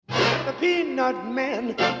peanut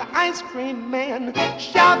man, the ice cream man,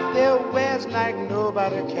 shout their wares like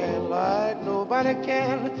nobody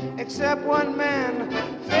can, except one man,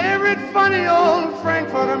 favorite funny old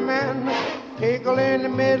Frankfurter man. Pickle in the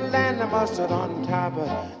middle and the mustard on top,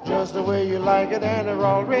 just the way you like it, and they're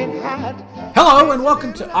all red hot. Hello and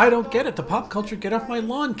welcome to I Don't Get It, the Pop Culture Get Off My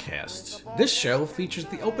Lawn cast. This show features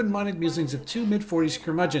the open-minded musings of two mid-40s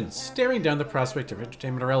curmudgeons staring down the prospect of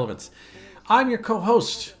entertainment irrelevance. I'm your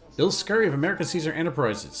co-host, Bill Scurry of American Caesar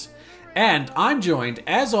Enterprises, and I'm joined,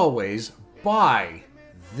 as always, by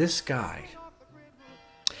this guy.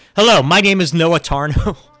 Hello, my name is Noah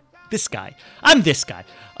Tarnow. I'm this guy.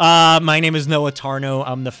 My name is Noah Tarnow.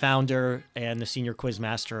 I'm the founder and the senior quiz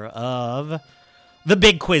master of The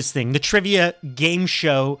Big Quiz Thing, the trivia game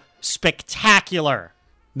show spectacular.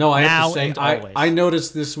 No, I have to say, I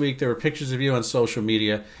noticed this week there were pictures of you on social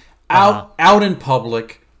media, out in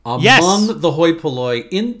public, among the hoi polloi,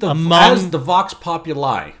 as the vox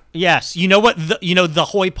populi. Yes, you know what? The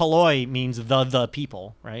hoi polloi means the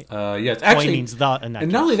people, right? Yes, actually hoi means the. In that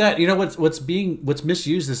and case. Not only that, you know what's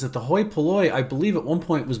misused is that the hoi polloi, I believe, at one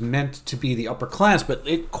point was meant to be the upper class, but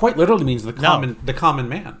it quite literally means the common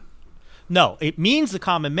man. No, it means the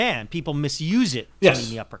common man. People misuse it to mean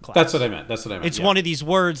the upper class. That's what I meant. It's one of these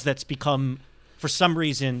words that's become, for some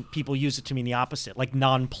reason, people use it to mean the opposite, like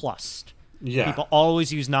nonplussed. Yeah. People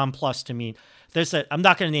always use nonplussed to mean. I'm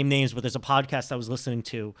not going to name names, but there's a podcast I was listening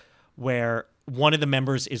to where one of the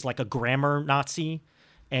members is like a grammar Nazi,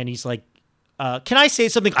 and he's like, "Can I say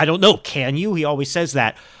something? I don't know. Can you?" He always says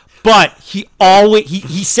that, but he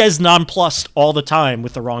says nonplussed all the time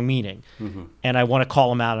with the wrong meaning, and I want to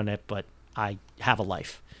call him out on it, but I have a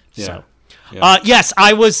life, so. Yeah. Yes,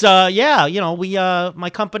 I was. My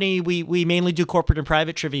company, we mainly do corporate and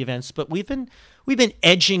private trivia events, but we've been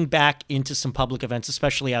edging back into some public events,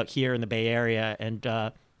 especially out here in the Bay Area, and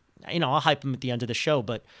I'll hype them at the end of the show.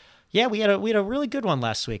 But yeah, we had a really good one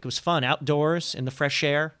last week. It was fun, outdoors in the fresh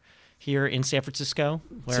air here in San Francisco,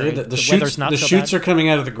 where the weather's not so bad. The shoots are coming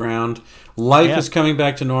out of the ground. Life is coming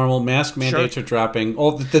back to normal. Mask mandates are dropping.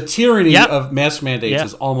 The tyranny of mask mandates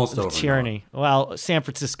is almost over. Tyranny. Well, San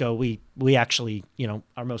Francisco, we actually,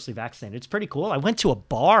 are mostly vaccinated. It's pretty cool. I went to a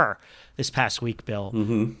bar this past week, Bill.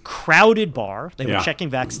 Crowded bar. They were checking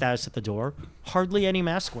vax status at the door. Hardly any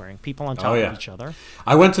mask wearing. People on top of each other.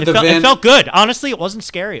 I went to it felt good. Honestly, it wasn't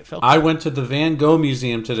scary. It felt good. I went to the Van Gogh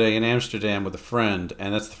Museum today in Amsterdam with a friend,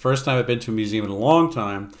 and that's the first time I've been to a museum in a long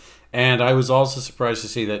time. And I was also surprised to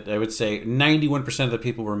see that I would say 91% of the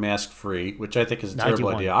people were mask free, which I think is a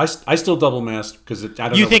terrible idea. I still double mask because I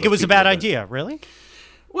don't know. You think it was a bad idea, really?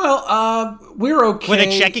 Well, we're okay. Were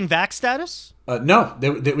they checking vax status? No,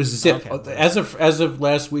 it was zip. Okay. As of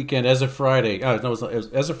last weekend, as of Friday.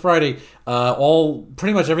 As of Friday, all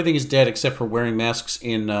pretty much everything is dead except for wearing masks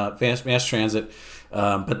in mass transit.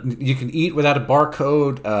 But you can eat without a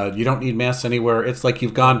barcode. You don't need masks anywhere. It's like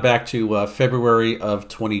you've gone back to February of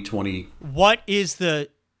 2020. What is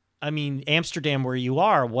Amsterdam, where you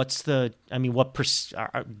are?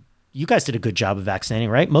 You guys did a good job of vaccinating,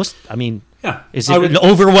 right? Is it an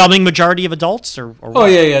overwhelming majority of adults or what? Oh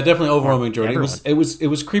yeah, definitely overwhelming majority. It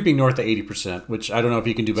was creeping north of 80%, which I don't know if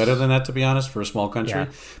you can do better than that, to be honest, for a small country. Yeah.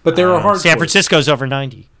 But there are hard. San Francisco's over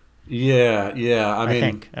 90. Yeah. I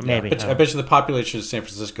think maybe. I bet you the population of San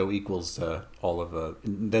Francisco equals all of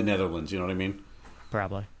the Netherlands. You know what I mean?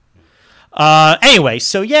 Probably. Anyway,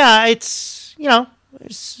 so yeah, it's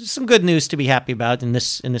there's some good news to be happy about in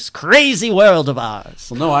this crazy world of ours.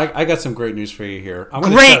 Well, no, I got some great news for you here.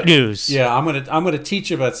 Great news. Yeah, I'm gonna teach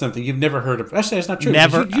you about something you've never heard of. Actually, that's not true.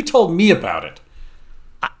 Never. You told me about it.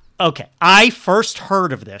 Okay, I first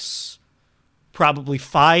heard of this probably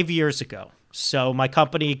 5 years ago. So my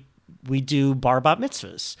company, we do bar bat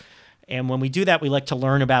mitzvahs, and when we do that, we like to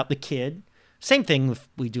learn about the kid. Same thing if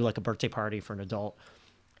we do like a birthday party for an adult.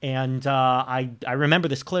 And I remember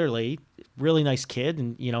this clearly. Really nice kid,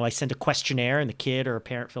 and I sent a questionnaire, and the kid or a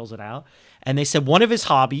parent fills it out, and they said one of his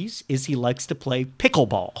hobbies is he likes to play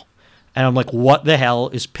pickleball, and I'm like, what the hell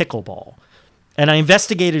is pickleball? And I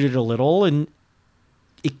investigated it a little, and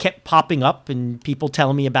it kept popping up, and people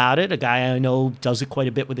telling me about it. A guy I know does it quite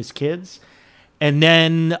a bit with his kids, and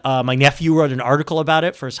then my nephew wrote an article about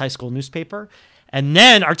it for his high school newspaper, and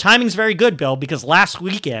then our timing's very good, Bill, because last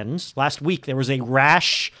week there was a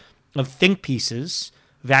rash of think pieces.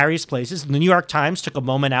 Various places. The New York Times took a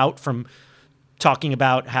moment out from talking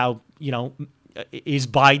about how, is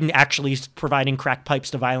Biden actually providing crack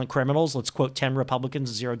pipes to violent criminals? Let's quote 10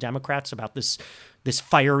 Republicans, 0 Democrats about this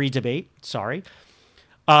fiery debate. Sorry.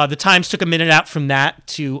 The Times took a minute out from that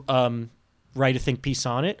to write a think piece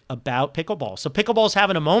on it about pickleball. So pickleball's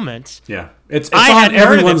having a moment. Yeah, it's I on hadn't heard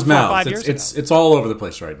of it everyone's 4 or 5 mouth. years It's all over the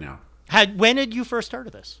place right now. When did you first heard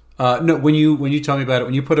of this? No, when you told me about it,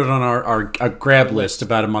 when you put it on our grab list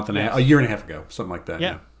about a year and a half ago, something like that.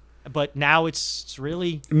 Yeah. But now it's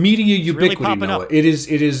really media ubiquity, really Noah. It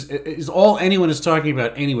is all anyone is talking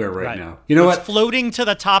about anywhere right now. You know what? Floating to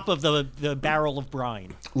the top of the barrel of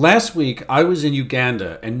brine. Last week I was in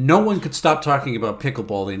Uganda and no one could stop talking about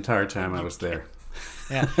pickleball the entire time I was there.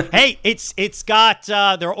 Yeah. Hey, it's got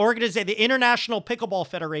their organization, the International Pickleball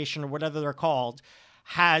Federation or whatever they're called,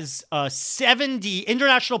 has 70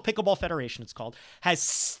 International Pickleball Federation. It's called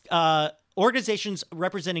has organizations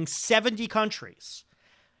representing 70 countries.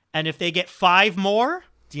 And if they get 5 more,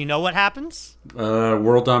 do you know what happens?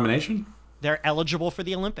 World domination? They're eligible for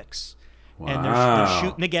the Olympics. Wow. And they're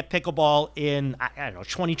shooting to get pickleball in, I don't know,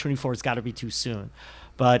 2024 has got to be too soon.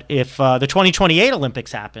 But if the 2028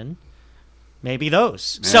 Olympics happen, maybe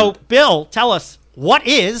those. Man. So, Bill, tell us, what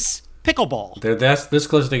is pickleball? That's this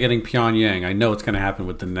close to getting Pyongyang. I know it's going to happen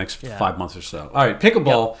within the next 5 months or so. All right,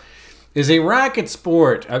 pickleball is a racket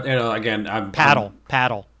sport. Again, Paddle.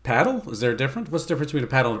 Paddle? Is there a difference? What's the difference between a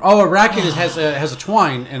paddle and... Oh, a racket has a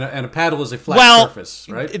twine, and a paddle is a flat surface,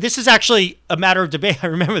 right? This is actually a matter of debate. I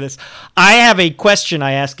remember this. I have a question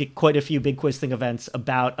I ask at quite a few Big Quiz Thing events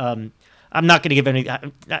about... I'm not going to give any...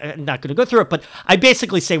 I'm not going to go through it, but I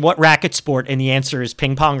basically say what racket sport, and the answer is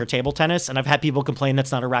ping pong or table tennis, and I've had people complain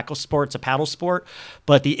that's not a racket sport, it's a paddle sport,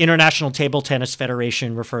 but the International Table Tennis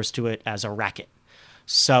Federation refers to it as a racket.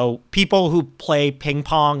 So people who play ping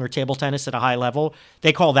pong or table tennis at a high level,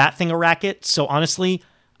 they call that thing a racket. So honestly,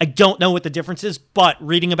 I don't know what the difference is, but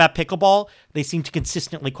reading about pickleball, they seem to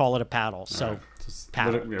consistently call it a paddle. So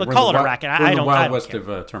paddle, but call it a racket. I don't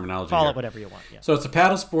care. Terminology. Call here. It whatever you want. Yeah. So it's a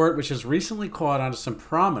paddle sport which has recently caught on to some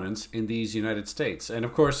prominence in these United States, and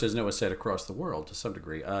of course, as Noah said, across the world to some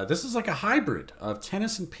degree. This is like a hybrid of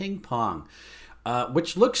tennis and ping pong.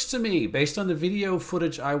 Which looks to me, based on the video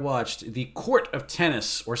footage I watched, the court of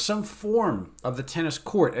tennis, or some form of the tennis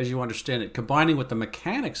court, as you understand it, combining with the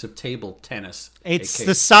mechanics of table tennis. It's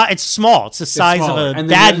It's small. It's the size of a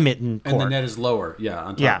badminton court, and the net is lower. Yeah,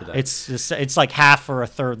 on top of that. It's like half or a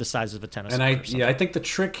third the size of a tennis court. And I think the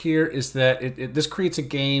trick here is that this creates a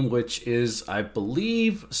game which is, I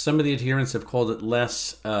believe, some of the adherents have called it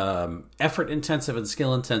less effort intensive and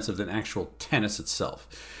skill intensive than actual tennis itself.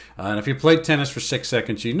 And if you played tennis for 6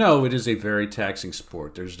 seconds, you know it is a very taxing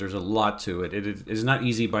sport. There's a lot to it. It is not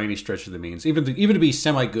easy by any stretch of the means. Even to be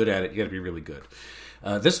semi-good at it, you got to be really good.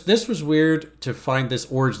 This was weird to find this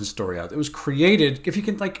origin story out. It was created. If you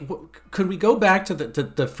can, could we go back to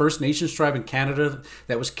the First Nations tribe in Canada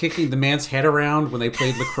that was kicking the man's head around when they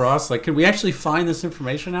played lacrosse? Can we actually find this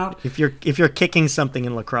information out? If you're kicking something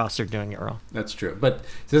in lacrosse, you're doing it wrong. That's true. But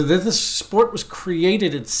this sport was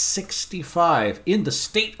created in '65 in the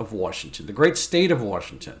state of Washington, the great state of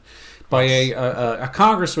Washington, by a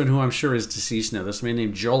congressman who I'm sure is deceased now. This man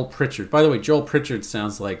named Joel Pritchard. By the way, Joel Pritchard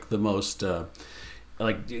sounds like the most.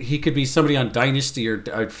 He could be somebody on Dynasty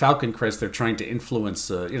or Falcon Crest. They're trying to influence,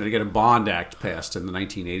 to get a Bond Act passed in the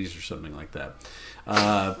 1980s or something like that.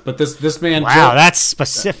 But this man, wow, that's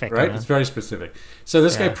specific, right? Man. It's very specific. So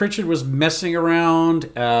this guy Pritchard was messing around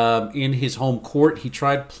in his home court. He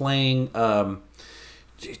tried playing.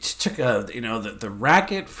 He took the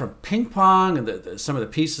racket from ping pong and some of the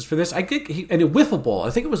pieces for this. I think a wiffle ball. I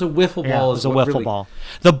think it was a wiffle ball. It was a wiffle ball.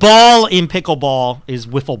 The ball in pickleball is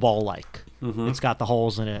wiffle ball like. Mm-hmm. It's got the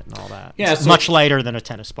holes in it and all that. Yeah, it's much lighter than a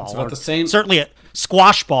tennis ball. It's about the same. Certainly a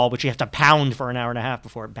squash ball, which you have to pound for an hour and a half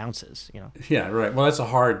before it bounces. Yeah, right. Well,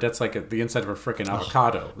 that's like the inside of a freaking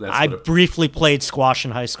avocado. I briefly played squash in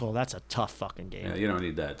high school. That's a tough fucking game. Yeah, you don't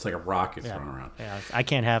need that. It's like a rocket thrown around. Yeah, I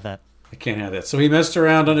can't have that. I can't have that. So he messed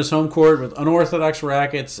around on his home court with unorthodox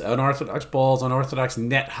rackets, unorthodox balls, unorthodox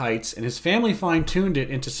net heights, and his family fine-tuned it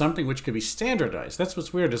into something which could be standardized. That's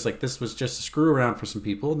what's weird, is this was just a screw around for some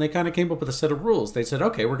people, and they kind of came up with a set of rules. They said,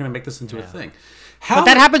 okay, we're going to make this into a thing. But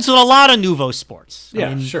that happens with a lot of nouveau sports.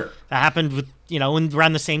 I mean, sure. That happened with,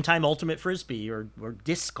 around the same time Ultimate Frisbee or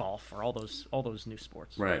disc golf or all those new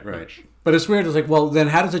sports. Right. But it's weird. It's well, then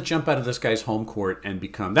how does it jump out of this guy's home court and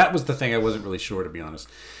become... That was the thing I wasn't really sure, to be honest.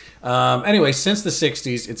 Anyway, since the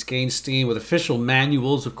 60s, it's gained steam with official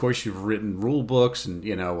manuals. Of course, you've written rule books and,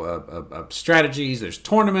 strategies. There's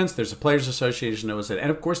tournaments. There's a Players Association,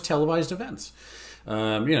 and, of course, televised events.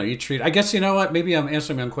 You treat... I guess, you know what? Maybe I'm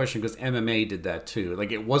answering my own question because MMA did that, too.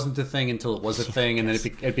 It wasn't a thing until it was a thing, and then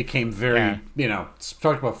it became very,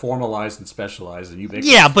 talk about formalized and specialized and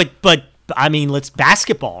ubiquitous. Yeah, but I mean, let's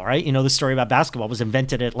basketball, right? You know, the story about basketball was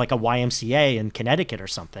invented at like a YMCA in Connecticut or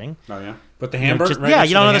something. Oh yeah, but the hamburger. Yeah,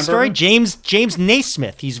 you don't know the story. James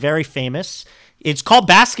Naismith, he's very famous. It's called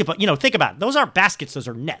basketball. You know, think about it. Those aren't baskets; those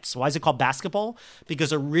are nets. Why is it called basketball?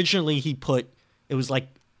 Because originally it was like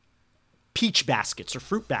peach baskets or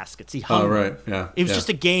fruit baskets. He hung. Oh right, yeah. It was just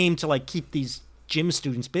a game to like keep these gym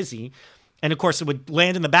students busy. And of course, it would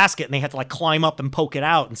land in the basket, and they had to like climb up and poke it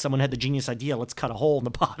out. And someone had the genius idea: let's cut a hole in the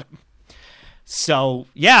bottom. So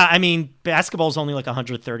yeah, I mean, basketball is only like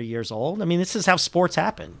 130 years old. I mean, this is how sports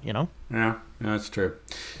happen, you know. Yeah, that's true.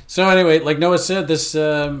 So anyway, like Noah said, this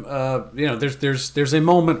there's a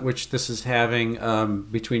moment which this is having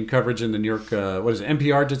between coverage in the New York.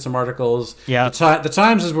 NPR did some articles. Yeah, the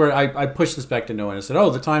Times is where I pushed this back to Noah and I said, oh,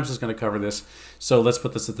 the Times is going to cover this, so let's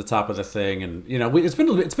put this at the top of the thing. And you know, it's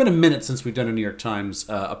been a minute since we've done a New York Times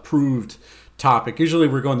approved topic. Usually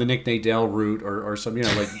we're going the Nick Nadell route or some, you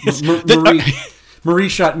know, like Marie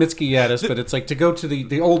Shotmitsky at us, but it's like to go to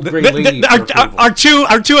the old gray lady. Our two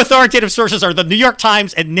authoritative sources are the New York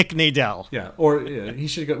Times and Nick Nadell. Yeah, or he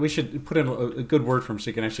should go. We should put in a good word for him so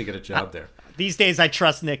he can actually get a job there. These days, I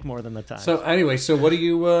trust Nick more than the Times. So anyway, what do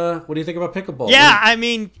you think about pickleball? Yeah, I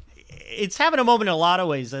mean, it's having a moment in a lot of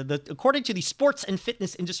ways. According to the Sports and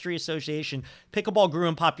Fitness Industry Association, pickleball grew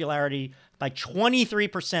in popularity by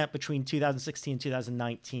 23% between 2016 and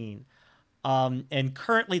 2019. And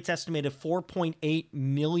currently it's estimated 4.8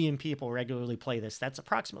 million people regularly play this. That's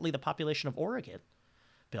approximately the population of Oregon,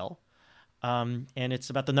 Bill. And it's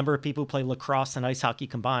about the number of people who play lacrosse and ice hockey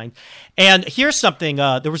combined. And here's something.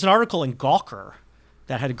 There was an article in Gawker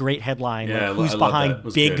that had a great headline, who's behind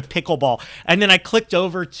big pickleball. And then I clicked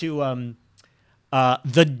over to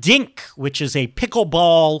The Dink, which is a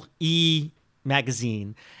pickleball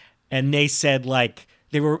magazine. And they said, like,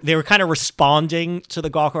 they were kind of responding to the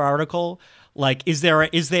Gawker article, like, is there a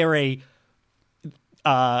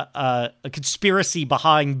conspiracy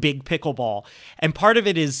behind big pickleball? And part of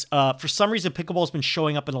it is, for some reason, pickleball has been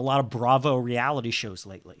showing up in a lot of Bravo reality shows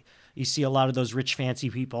lately. You see a lot of those rich, fancy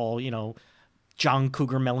people, you know, John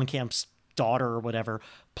Cougar Mellencamp's daughter or whatever,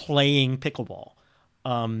 playing pickleball.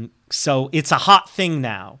 So it's a hot thing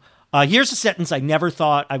now. Here's a sentence I never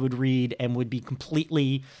thought I would read and would be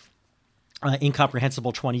completely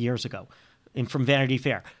incomprehensible 20 years ago, from Vanity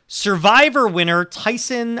Fair. Survivor winner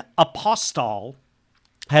Tyson Apostol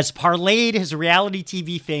has parlayed his reality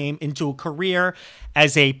TV fame into a career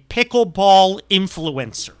as a pickleball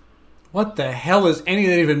influencer. What the hell does any of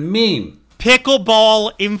that even mean?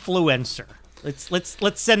 Pickleball influencer.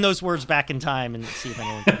 Let's send those words back in time and see if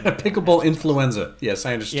anyone can. Pickleball influenza. Yes,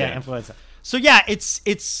 I understand. Yeah, influenza. So yeah, it's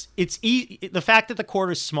the fact that the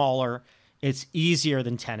court is smaller. It's easier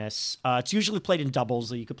than tennis. It's usually played in doubles,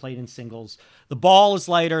 though you could play it in singles. The ball is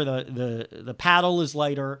lighter. The paddle is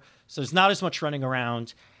lighter, so there's not as much running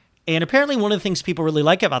around. And apparently one of the things people really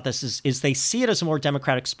like about this is they see it as a more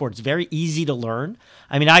democratic sport. It's very easy to learn.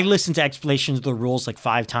 I mean, I listened to explanations of the rules like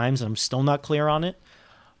 5 times, and I'm still not clear on it.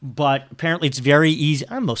 But apparently it's very easy.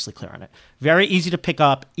 I'm mostly clear on it. Very easy to pick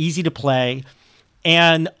up, easy to play.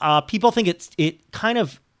 And people think it kind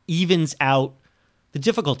of evens out the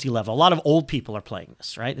difficulty level. A lot of old people are playing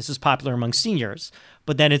this, right? This is popular among seniors,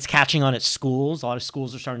 but then it's catching on at schools. A lot of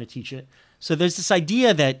schools are starting to teach it. So there's this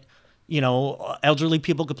idea that, you know, elderly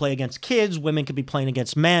people could play against kids, women could be playing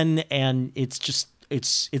against men, and it's just,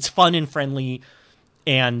 it's fun and friendly,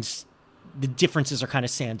 and the differences are kind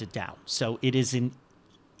of sanded down. So it is a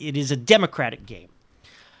democratic game.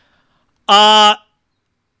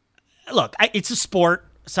 Look, it's a sport.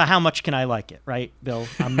 So how much can I like it, right, Bill?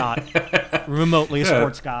 I'm not remotely a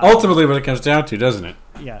sports guy. Ultimately, what it comes down to, doesn't it?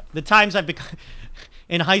 Yeah. The times I've become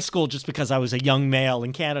in high school, just because I was a young male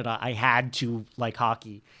in Canada, I had to like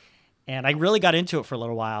hockey. And I really got into it for a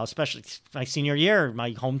little while, especially my senior year.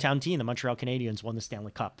 My hometown team, the Montreal Canadiens, won the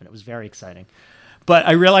Stanley Cup, and it was very exciting. But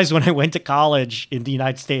I realized when I went to college in the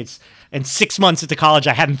United States, and 6 months into college,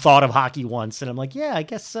 I hadn't thought of hockey once. And I'm like, yeah, I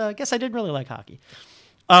guess I didn't really like hockey.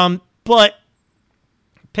 But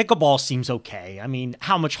pickleball seems okay. I mean,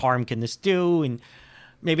 how much harm can this do? And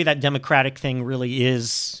maybe that democratic thing really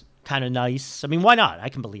is kind of nice. I mean, why not? I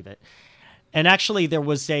can believe it. And actually, there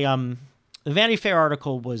was the Vanity Fair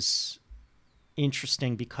article was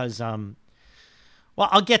interesting because, well,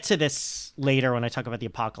 I'll get to this later when I talk about the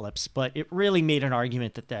apocalypse, but it really made an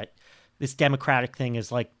argument that this democratic thing is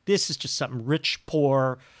like, this is just something rich,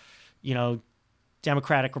 poor, you know,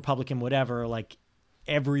 Democratic, Republican, whatever, like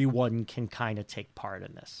everyone can kind of take part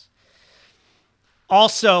in this.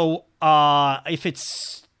 Also, if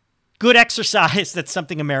it's good exercise, that's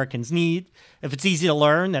something Americans need. If it's easy to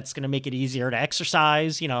learn, that's going to make it easier to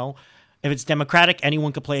exercise, you know. If it's democratic,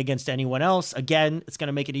 anyone could play against anyone else. Again, it's going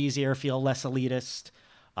to make it easier, feel less elitist,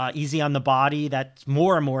 easy on the body. That's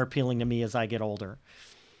more and more appealing to me as I get older.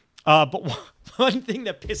 But one thing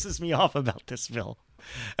that pisses me off about this bill,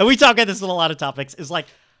 and we talk about this in a lot of topics, is like,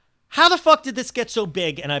 how the fuck did this get so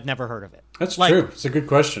big and I've never heard of it? That's like, true. It's a good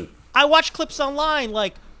question. I watch clips online,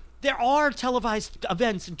 like, there are televised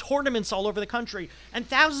events and tournaments all over the country and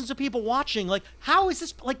thousands of people watching. Like, how is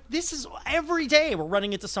this? Like, this is every day we're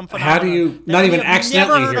running into some phenomenon. How do you not even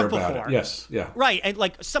accidentally hear about it? Yes, yeah. Right. And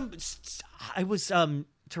like I was, to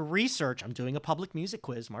research, I'm doing a public music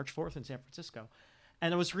quiz March 4th in San Francisco.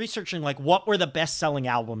 And I was researching, like, what were the best-selling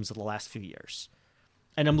albums of the last few years.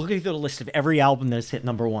 And I'm looking through the list of every album that has hit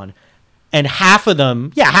number one. And half of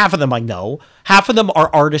them I know. Half of them are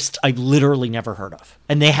artists I've literally never heard of.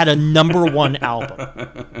 And they had a number one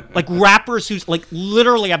album. Like rappers who's like,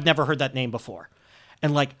 literally I've never heard that name before.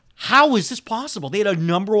 And like, how is this possible? They had a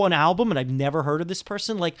number one album and I've never heard of this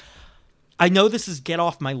person. Like, I know this is get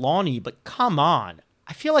off my lawny, but come on.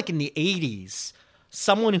 I feel like in the 80s,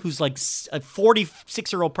 someone who's like a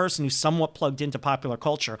 46-year-old person who's somewhat plugged into popular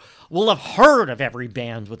culture will have heard of every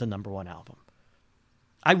band with a number one album.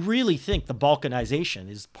 I really think the balkanization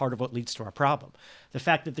is part of what leads to our problem. The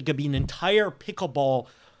fact that there could be an entire pickleball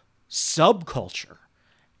subculture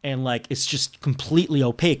and like it's just completely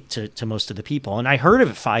opaque to most of the people. And I heard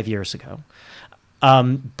of it 5 years ago,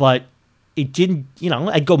 but it didn't,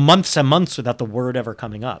 I'd go months and months without the word ever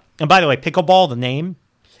coming up. And by the way, pickleball, the name,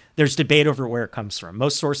 there's debate over where it comes from.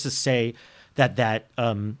 Most sources say that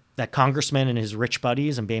congressman and his rich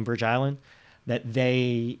buddies in Bainbridge Island, that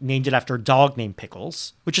they named it after a dog named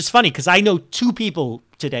Pickles, which is funny because I know two people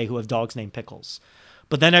today who have dogs named Pickles.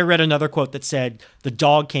 But then I read another quote that said the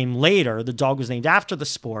dog came later. The dog was named after the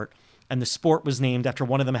sport, and the sport was named after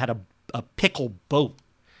one of them had a pickle boat,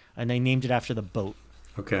 and they named it after the boat.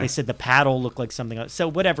 Okay. They said the paddle looked like something else. So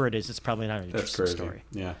whatever it is, it's probably not an interesting story.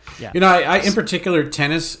 Yeah. Yeah. I in particular,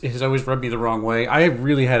 tennis has always rubbed me the wrong way. I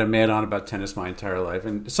really had a mad on about tennis my entire life.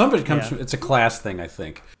 And some of it comes from, it's a class thing, I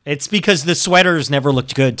think. It's because the sweaters never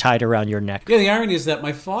looked good tied around your neck. Yeah, the irony is that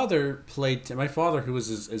my father, who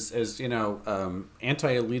was as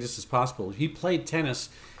anti-elitist as possible, he played tennis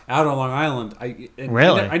out on Long Island. I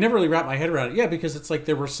never really wrapped my head around it. Yeah, because it's like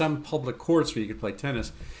there were some public courts where you could play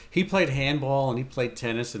tennis. He played handball and he played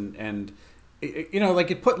tennis and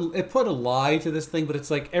it put a lie to this thing, but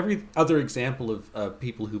it's like every other example of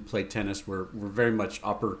people who played tennis were very much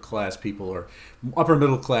upper class people or upper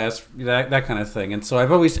middle class, that kind of thing. And so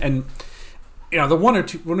I've always the one or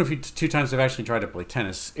two times I've actually tried to play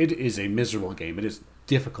tennis, it is a miserable game. It is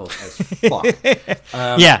difficult as fuck.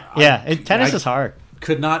 Tennis is hard.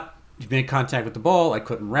 Could not make contact with the ball. I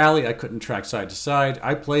couldn't rally. I couldn't track side to side.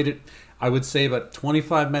 I played it, I would say, about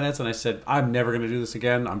 25 minutes, and I said, I'm never going to do this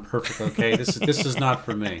again. I'm perfectly okay. This is not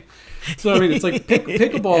for me. So, I mean, it's like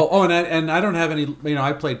pickleball. Oh, and I don't have any,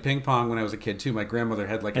 I played ping pong when I was a kid, too. My grandmother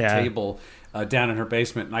had like a table down in her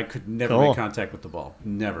basement, and I could never make contact with the ball.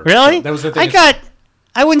 Never. Really? So that was the thing.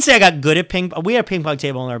 I wouldn't say I got good at ping pong. We had a ping pong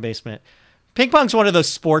table in our basement. Ping pong's one of those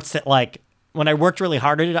sports that, like, when I worked really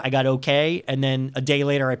hard at it, I got okay, and then a day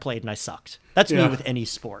later I played and I sucked. That's me with any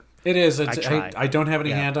sport. It is. I don't have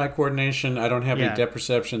any hand-eye coordination. I don't have any depth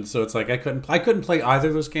perception, so it's like I couldn't play either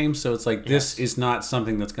of those games. So it's like this is not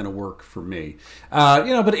something that's going to work for me. But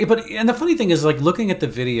and the funny thing is, like, looking at the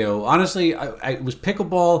video, honestly, I was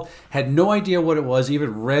pickleball, had no idea what it was,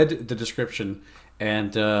 even read the description,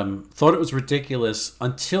 and thought it was ridiculous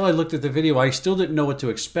until I looked at the video. I still didn't know what to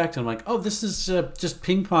expect. I'm like, oh, this is just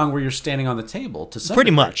ping pong where you're standing on the table. To some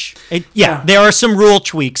pretty degree. Much. There are some rule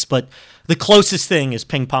tweaks, but the closest thing is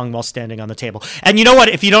ping pong while standing on the table. And you know what?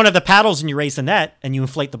 If you don't have the paddles and you raise the net and you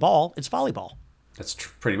inflate the ball, it's volleyball. That's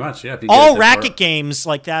pretty much, yeah. All racket games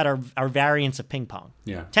like that are variants of ping pong.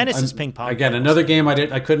 Yeah. Tennis is ping pong. Again, another game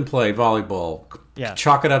I couldn't play, volleyball. Yeah.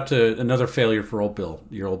 Chalk it up to another failure for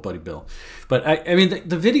your old buddy Bill. But I mean,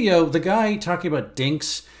 the video, the guy talking about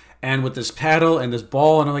dinks and with this paddle and this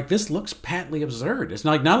ball, and I'm like, this looks patently absurd. It's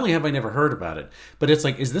not only have I never heard about it, but it's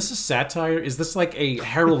like, is this a satire? Is this like a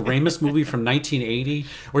Harold Ramis movie from 1980,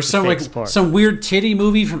 or some weird titty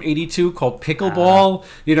movie from '82 called Pickleball?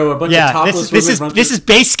 A bunch of topless women. This is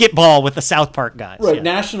basketball with the South Park guys. Right, yeah.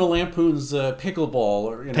 National Lampoon's Pickleball,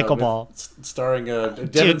 or Pickleball, starring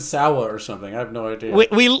Devin Sawa or something. I have no idea.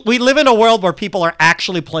 We live in a world where people are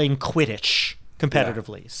actually playing Quidditch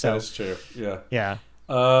competitively. So that is true. Yeah. Yeah.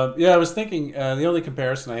 Yeah, I was thinking the only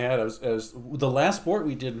comparison I had was the last sport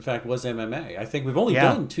we did, in fact, was MMA. I think we've only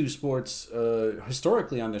done 2 sports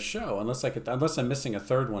historically on this show, unless I'm missing a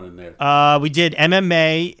third one in there. We did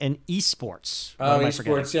MMA and esports.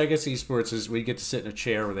 Esports. Yeah, I guess esports is we get to sit in a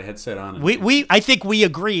chair with a headset on. I think we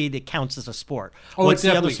agreed it counts as a sport. Oh, it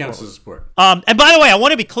definitely counts as a sport. And by the way, I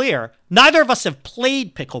want to be clear: neither of us have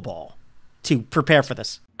played pickleball to prepare for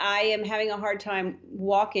this. I am having a hard time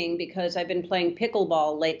walking because I've been playing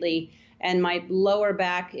pickleball lately, and my lower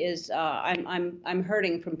back is I'm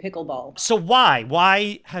hurting from pickleball. So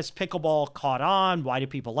why has pickleball caught on? Why do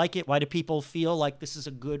people like it? Why do people feel like this is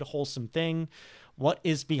a good, wholesome thing? What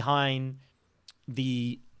is behind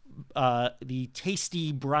the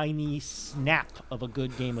tasty, briny snap of a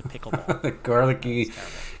good game of pickleball? Garlicky,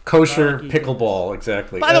 kosher pickleball,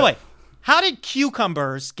 exactly. By the way, how did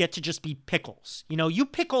cucumbers get to just be pickles? You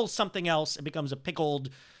pickle something else, it becomes a pickled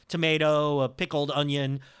tomato, a pickled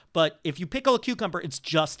onion. But if you pickle a cucumber, it's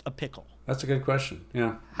just a pickle. That's a good question.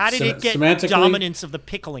 Yeah. How did it get dominance of the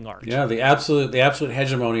pickling art? Yeah, the absolute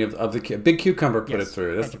hegemony of the big cucumber put it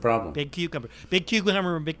through. That's the problem. Big cucumber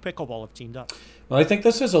and big pickleball have teamed up. Well, I think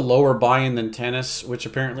this has a lower buy-in than tennis, which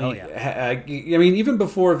apparently, I mean, even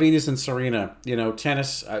before Venus and Serena,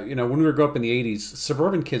 tennis, when we were growing up in the 80s,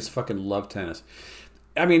 suburban kids fucking loved tennis.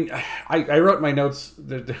 I mean, I wrote my notes,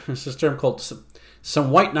 there's this term called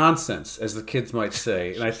some white nonsense, as the kids might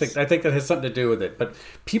say, and I think that has something to do with it. But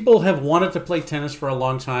people have wanted to play tennis for a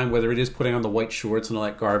long time, whether it is putting on the white shorts and all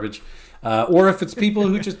that garbage, or if it's people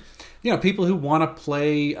who just, people who want to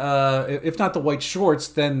play, if not the white shorts,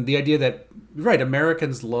 then the idea that, right,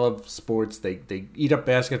 Americans love sports, they eat up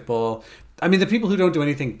basketball. I mean, the people who don't do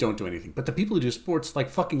anything, but the people who do sports, like,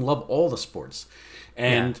 fucking love all the sports.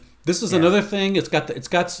 And this is another thing. It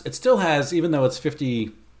still has, even though it's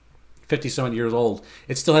 50-some years old,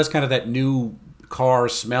 it still has kind of that new car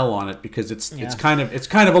smell on it, because it's kind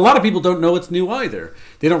of a lot of people don't know it's new either.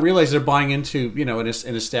 They don't realize they're buying into an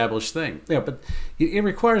established thing. Yeah, but it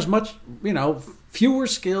requires much fewer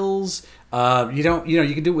skills. You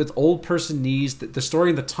can do it with old person knees. The story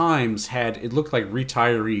in the Times it looked like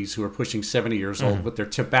retirees who are pushing 70 years old with their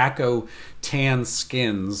tobacco tan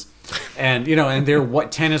skins, and and their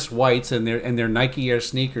tennis whites and their Nike Air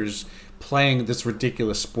sneakers, playing this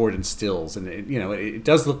ridiculous sport in stills. And it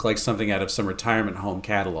does look like something out of some retirement home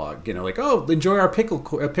catalog. Like, oh, enjoy our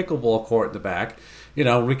pickleball court in the back. We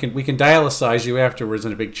can dialysize you afterwards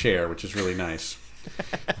in a big chair, which is really nice.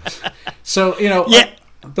 So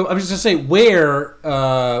I was just going to say, where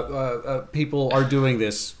people are doing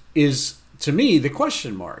this is, to me, the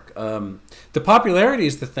question mark. The popularity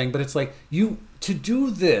is the thing, but it's like, to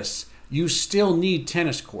do this, you still need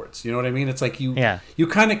tennis courts. You know what I mean? It's like you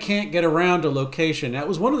kind of can't get around a location. That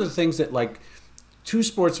was one of the things that, like, 2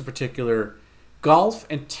 sports in particular, golf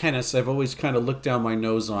and tennis, I've always kind of looked down my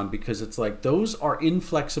nose on, because it's like those are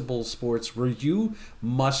inflexible sports where you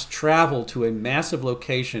must travel to a massive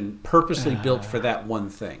location purposely built for that one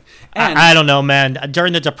thing. And I don't know, man.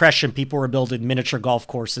 During the Depression, people were building miniature golf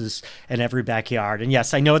courses in every backyard. And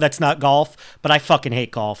yes, I know that's not golf, but I fucking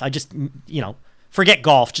hate golf. I just, forget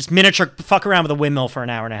golf. Just miniature, fuck around with a windmill for an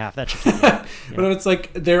hour and a half. That's just But it's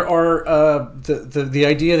like there are the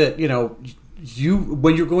idea that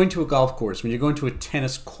when you're going to a golf course, when you're going to a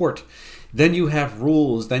tennis court, then you have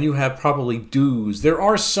rules, then you have probably dues. There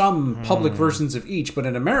are some public versions of each, but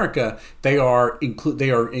in America they are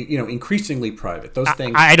increasingly private. Those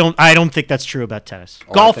things. I don't think that's true about tennis.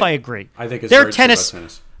 Golf, I agree. I think it's very true about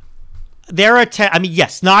tennis. I mean,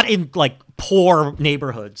 yes, not in like poor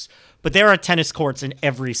neighborhoods, but there are tennis courts in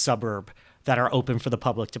every suburb that are open for the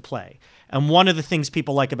public to play. And one of the things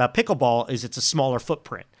people like about pickleball is it's a smaller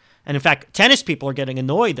footprint. And in fact, tennis people are getting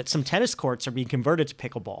annoyed that some tennis courts are being converted to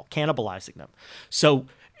pickleball, cannibalizing them. So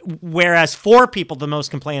whereas 4 people the most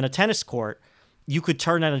can play in a tennis court, you could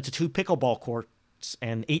turn that into 2 pickleball courts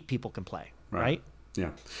and 8 people can play, right? Yeah.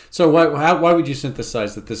 So why would you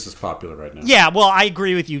synthesize that this is popular right now? Yeah, well, I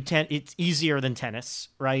agree with you. It's easier than tennis,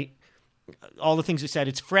 right? All the things you said.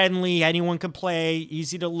 It's friendly. Anyone can play.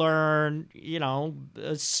 Easy to learn.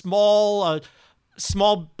 A small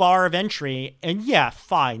bar of entry. And yeah,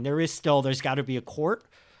 fine. There's got to be a court,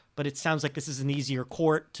 but it sounds like this is an easier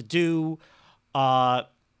court to do, to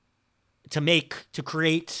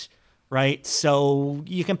create, right? So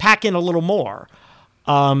you can pack in a little more.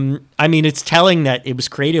 I mean, it's telling that it was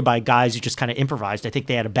created by guys who just kind of improvised. I think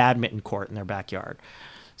they had a badminton court in their backyard.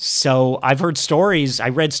 So I read stories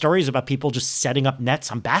about people just setting up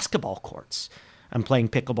nets on basketball courts and playing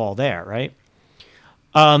pickleball there, right?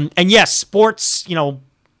 And yes, sports are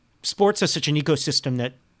such an ecosystem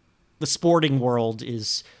that the sporting world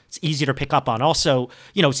is It's easier to pick up on. Also,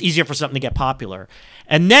 it's easier for something to get popular.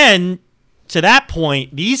 And then to that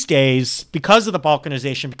point, these days, because of the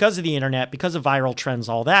balkanization, because of the internet, because of viral trends,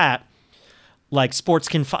 all that, like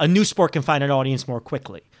a new sport can find an audience more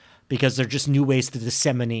quickly because there are just new ways to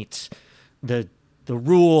disseminate the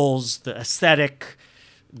rules, the aesthetic,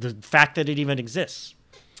 the fact that it even exists.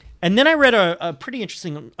 And then I read a pretty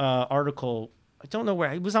interesting article. I don't know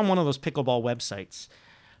where. It was on one of those pickleball websites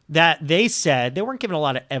that they said, they weren't given a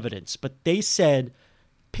lot of evidence, but they said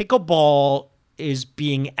pickleball is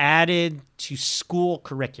being added to school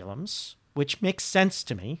curriculums, which makes sense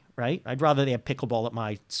to me, right? I'd rather they have pickleball at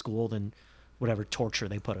my school than whatever torture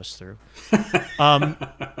they put us through. God,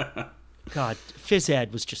 phys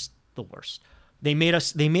ed was just the worst. They made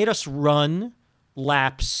us run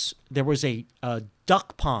laps. There was a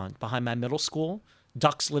duck pond behind my middle school.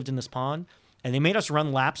 Ducks lived in this pond, and they made us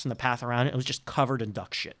run laps in the path around it. It was just covered in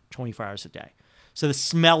duck shit 24 hours a day. So the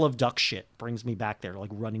smell of duck shit brings me back there,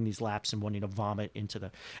 like running these laps and wanting to vomit into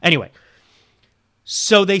the... Anyway,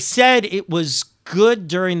 so they said it was good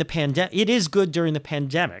during the pandemic. It is good during the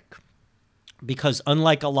pandemic because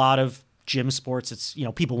unlike a lot of gym sports, it's,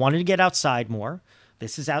 people wanted to get outside more.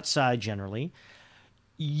 This is outside generally.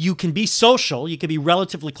 You can be social. You can be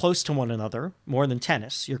relatively close to one another, more than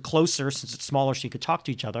tennis. You're closer since it's smaller, so you could talk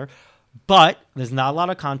to each other. But there's not a lot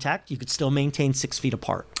of contact. You could still maintain 6 feet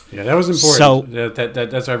apart. Yeah, that was important. So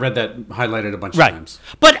that's I read that highlighted a bunch of times.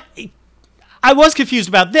 But I was confused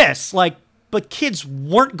about this. But kids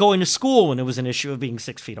weren't going to school when it was an issue of being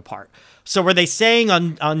 6 feet apart. So were they saying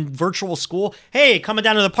on virtual school, hey, coming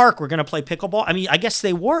down to the park, we're going to play pickleball? I mean, I guess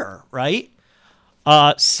they were, right?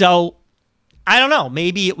 So I don't know.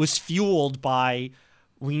 Maybe it was fueled by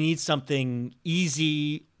we need something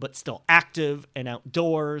easy but still active and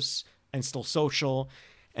outdoors and still social.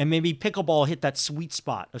 And maybe pickleball hit that sweet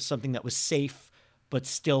spot of something that was safe but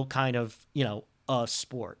still kind of, a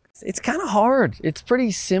sport. It's kind of hard. It's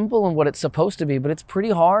pretty simple in what it's supposed to be, but it's pretty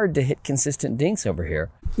hard to hit consistent dinks over here.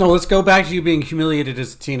 No, let's go back to you being humiliated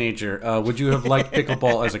as a teenager. Would you have liked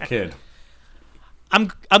pickleball as a kid?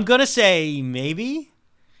 I'm going to say maybe.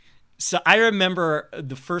 So I remember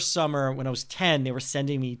the first summer when I was 10, they were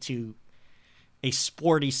sending me to a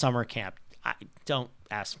sporty summer camp. I don't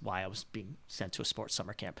ask why I was being sent to a sports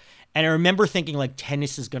summer camp. And I remember thinking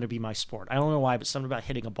tennis is going to be my sport. I don't know why, but something about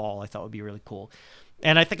hitting a ball I thought would be really cool.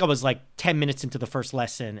 And I think I was 10 minutes into the first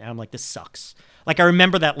lesson and I'm like, this sucks. I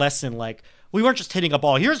remember that lesson, we weren't just hitting a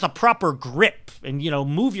ball. Here's the proper grip and,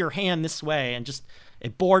 move your hand this way. And just,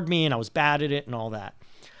 it bored me and I was bad at it and all that.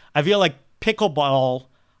 I feel like pickleball,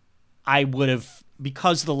 I would have,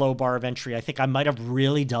 because of the low bar of entry, I think I might have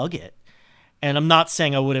really dug it. And I'm not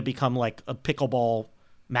saying I would have become a pickleball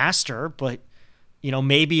master, but,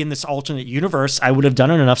 maybe in this alternate universe, I would have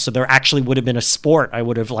done it enough so there actually would have been a sport I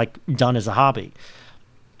would have done as a hobby.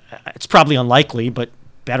 It's probably unlikely, but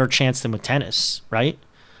better chance than with tennis, right?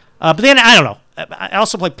 But then, I don't know. I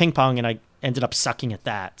also played ping pong and I ended up sucking at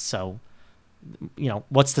that. So,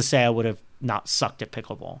 what's to say I would have not sucked at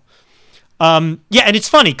pickleball? Yeah, and it's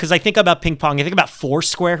funny because I think about ping pong. I think about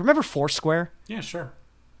Foursquare. Remember Foursquare? Yeah, sure.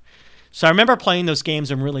 So I remember playing those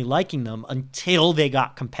games and really liking them until they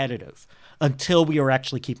got competitive, until we were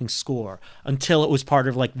actually keeping score, until it was part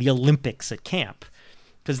of the Olympics at camp.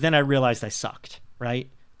 Because then I realized I sucked, right?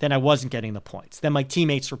 Then I wasn't getting the points. Then my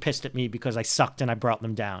teammates were pissed at me because I sucked and I brought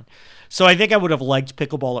them down. So I think I would have liked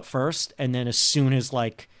pickleball at first. And then as soon as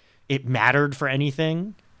it mattered for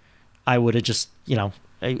anything, I would have just,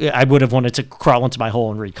 I would have wanted to crawl into my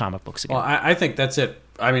hole and read comic books again. Well, I think that's it.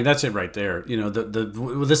 I mean, that's it right there.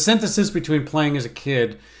 The synthesis between playing as a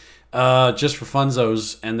kid just for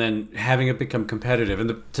funzos and then having it become competitive.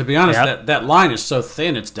 And to be honest, that line is so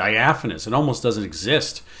thin, it's diaphanous. It almost doesn't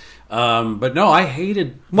exist. But no, I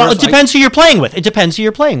hated... Well, it depends who you're playing with. It depends who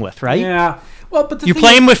you're playing with, right? Yeah. Well, but you're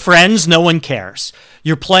playing with friends, no one cares.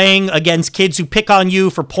 You're playing against kids who pick on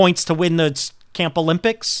you for points to win the Camp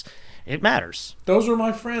Olympics. It matters. Those were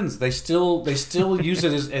my friends. They still use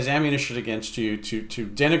it as ammunition against you to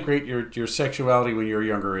denigrate your sexuality when you're a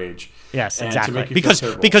younger age. Yes, exactly.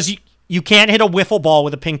 Because you can't hit a wiffle ball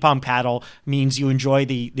with a ping pong paddle means you enjoy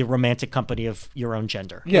the romantic company of your own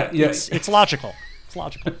gender. Yeah. It's logical. It's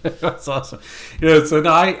logical. That's awesome. Yeah. So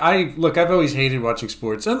no, I look. I've always hated watching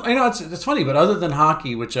sports, and I know it's funny, but other than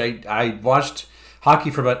hockey, which I watched hockey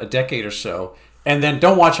for about a decade or so. And then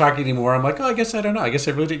don't watch hockey anymore. I'm like, I guess I don't know. I guess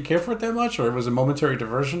I really didn't care for it that much, or it was a momentary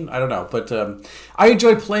diversion. I don't know. But I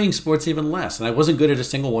enjoy playing sports even less. And I wasn't good at a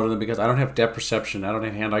single one of them because I don't have depth perception. I don't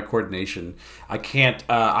have hand-eye coordination. I can't,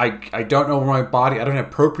 I don't know where my body, I don't have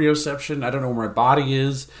proprioception. I don't know where my body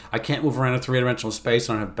is. I can't move around a three-dimensional space.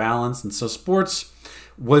 I don't have balance. And so sports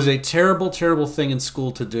was a terrible, terrible thing in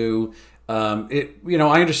school to do. I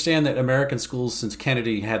understand that American schools, since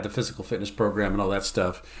Kennedy had the physical fitness program and all that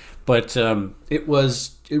stuff, but it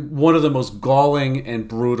was one of the most galling and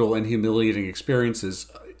brutal and humiliating experiences.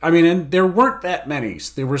 I mean, and there weren't that many.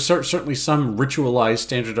 There were certainly some ritualized,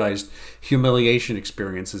 standardized humiliation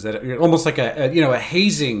experiences, that almost like a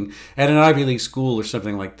hazing at an Ivy League school or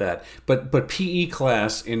something like that. But PE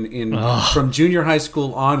class from junior high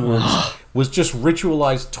school onwards was just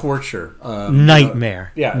ritualized torture.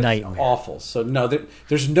 Nightmare. Nightmare. Awful. So no,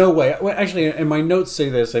 there's no way. Well, actually, and my notes say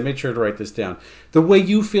this. I made sure to write this down. The way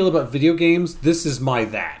you feel about video games, this is my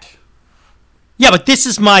that. Yeah, but this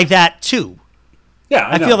is my that too. Yeah,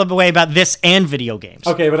 I feel the way about this and video games.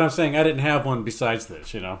 Okay, but I'm saying I didn't have one besides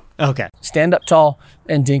this, Okay. Stand up tall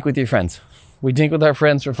and dink with your friends. We dink with our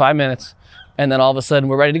friends for 5 minutes, and then all of a sudden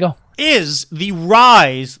we're ready to go. Is the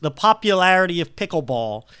rise, the popularity of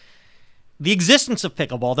pickleball, the existence of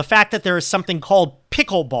pickleball, the fact that there is something called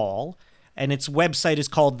pickleball, and its website is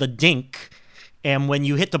called The Dink, and when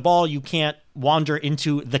you hit the ball, you can't wander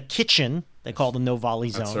into the kitchen, they call the no volley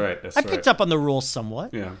zone. That's right. I picked up on the rules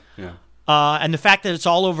somewhat. Yeah. And the fact that it's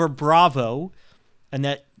all over Bravo, and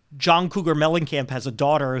that John Cougar Mellencamp has a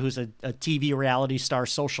daughter who's a TV reality star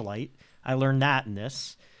socialite. I learned that in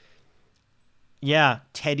this. Yeah,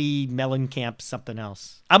 Teddy Mellencamp, something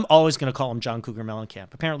else. I'm always going to call him John Cougar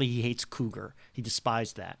Mellencamp. Apparently he hates Cougar. He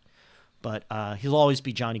despised that. But he'll always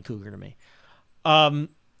be Johnny Cougar to me.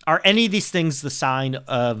 Are any of these things the sign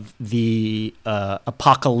of the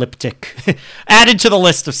apocalyptic, added to the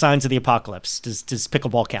list of signs of the apocalypse? Does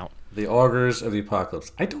pickleball count? The augurs of the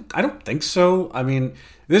apocalypse. I don't think so. I mean,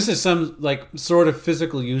 this is some sort of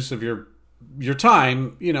physical use of your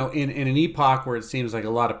time, in an epoch where it seems like a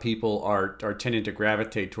lot of people are tending to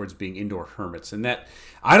gravitate towards being indoor hermits, and that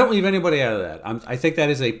I don't leave anybody out of that. I think that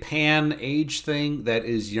is a pan age thing. That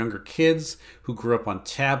is younger kids who grew up on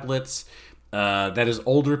tablets. That is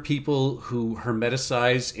older people who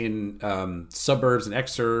hermeticize in suburbs and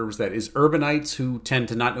exurbs. That is urbanites who tend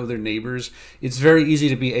to not know their neighbors. It's very easy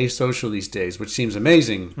to be asocial these days, which seems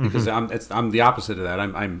amazing because I'm the opposite of that.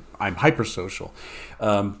 I'm hypersocial.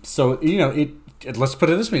 So let's put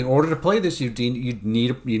it this way: in order to play this, you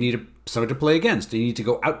need somebody to play against. You need to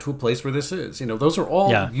go out to a place where this is. Those are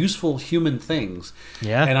all useful human things.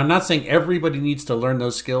 Yeah. And I'm not saying everybody needs to learn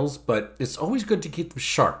those skills, but it's always good to keep them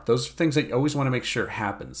sharp. Those are things that you always want to make sure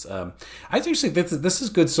happens. I think this is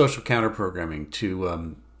good social counter programming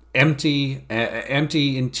to empty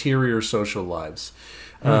interior social lives.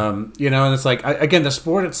 And it's like, again, the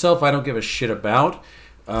sport itself, I don't give a shit about.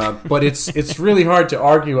 But it's really hard to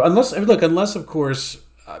argue unless of course,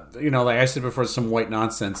 like I said before, some white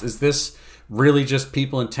nonsense. Is this really just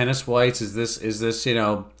people in tennis whites? Is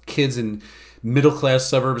this kids in middle class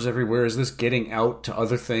suburbs everywhere? Is this getting out to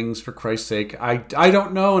other things, for Christ's sake? I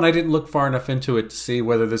don't know, and I didn't look far enough into it to see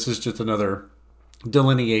whether this is just another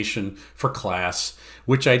delineation for class,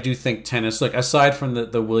 which I do think tennis, like aside from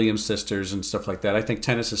the Williams sisters and stuff like that, I think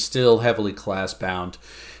tennis is still heavily class bound.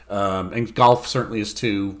 And golf certainly is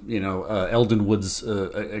too, Eldon Woods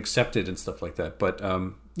accepted and stuff like that. But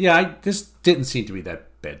this didn't seem to be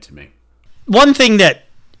that bad to me. One thing that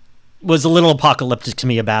was a little apocalyptic to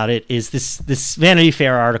me about it is this Vanity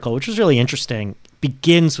Fair article, which was really interesting,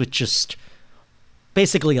 begins with just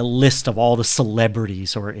basically a list of all the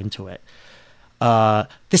celebrities who are into it.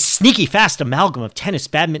 This sneaky fast amalgam of tennis,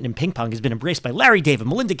 badminton, and ping pong has been embraced by Larry David,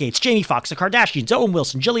 Melinda Gates, Jamie Foxx, the Kardashians, Owen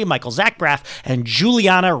Wilson, Jillian Michaels, Zach Braff, and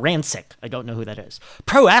Juliana Rancic. I don't know who that is.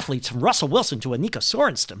 Pro athletes from Russell Wilson to Anika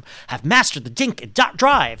Sorenstam have mastered the dink and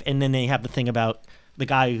drive. And then they have the thing about the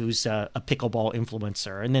guy who's a pickleball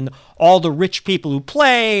influencer. And then all the rich people who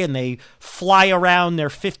play, and they fly around their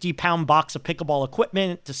 50-pound box of pickleball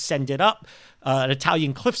equipment to send it up an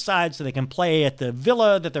Italian cliffside so they can play at the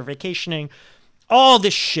villa that they're vacationing. All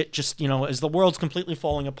this shit just, as the world's completely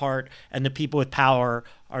falling apart and the people with power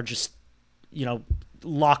are just,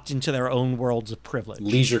 locked into their own worlds of privilege.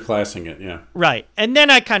 Leisure classing it, yeah. Right. And then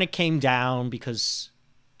I kind of came down because,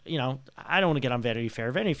 I don't want to get on Vanity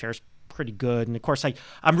Fair. Vanity Fair's pretty good. And of course,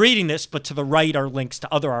 I'm reading this, but to the right are links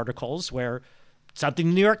to other articles where something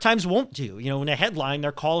the New York Times won't do. In a headline,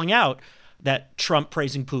 they're calling out that Trump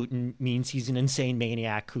praising Putin means he's an insane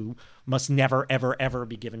maniac who must never, ever, ever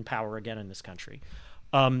be given power again in this country.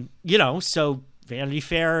 So Vanity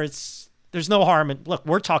Fair, there's no harm in, look,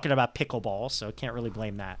 we're talking about pickleball, so I can't really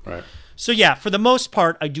blame that. Right. So yeah, for the most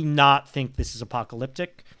part, I do not think this is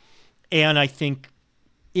apocalyptic. And I think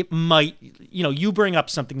it might, you bring up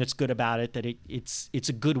something that's good about it, that it's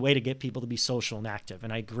a good way to get people to be social and active.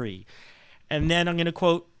 And I agree. And then I'm going to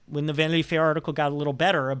quote when the Vanity Fair article got a little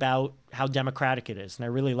better about how democratic it is. And I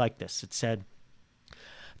really like this. It said,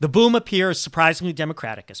 the boom appears surprisingly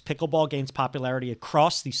democratic as pickleball gains popularity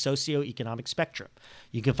across the socioeconomic spectrum.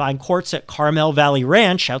 You can find courts at Carmel Valley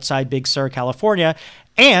Ranch outside Big Sur, California,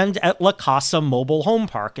 and at La Casa Mobile Home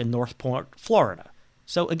Park in Northport, Florida.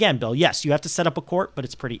 So again, Bill, yes, you have to set up a court, but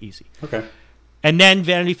it's pretty easy. Okay. And then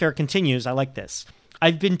Vanity Fair continues. I like this.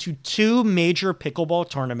 I've been to 2 major pickleball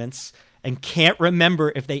tournaments and can't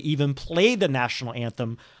remember if they even played the national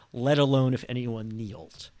anthem, let alone if anyone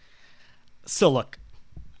kneeled. So look,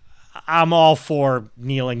 I'm all for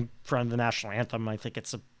kneeling in front of the national anthem. I think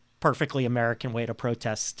it's a perfectly American way to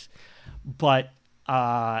protest. But,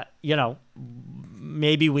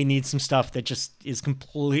 maybe we need some stuff that just is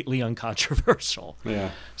completely uncontroversial.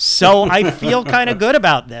 Yeah. So I feel kind of good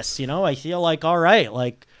about this. I feel like, all right,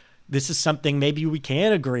 like this is something maybe we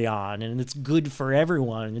can agree on and it's good for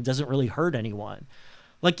everyone and it doesn't really hurt anyone.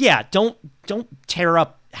 Like, yeah, don't tear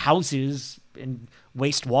up houses and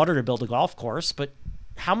waste water to build a golf course, but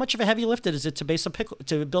how much of a heavy lift is it to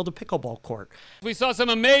build a pickleball court? We saw some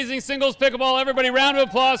amazing singles pickleball. Everybody, round of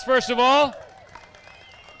applause, first of all.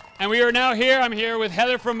 And we are now here. I'm here with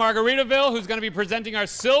Heather from Margaritaville, who's going to be presenting our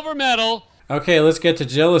silver medal. Okay, let's get to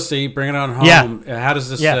jealousy. Bring it on home. Yeah. How does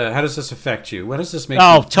this affect you? What does this make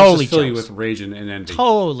Oh, you? totally Does this fill you jealous. with rage and envy?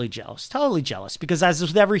 Totally jealous. Because as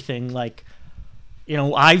with everything, like,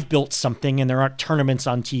 I've built something and there aren't tournaments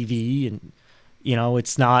on TV and,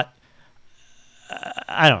 it's not,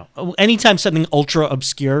 I don't know. Anytime something ultra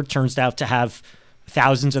obscure turns out to have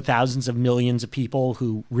thousands of millions of people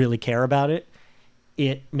who really care about it,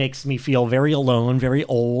 it makes me feel very alone, very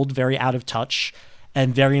old, very out of touch,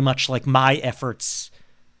 and very much like my efforts,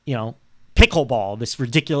 pickleball, this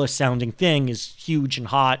ridiculous sounding thing, is huge and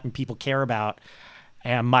hot and people care about.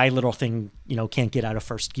 And my little thing, can't get out of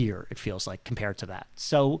first gear, it feels like, compared to that.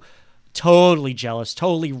 So totally jealous,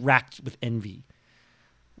 totally racked with envy.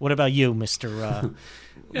 What about you, Mr.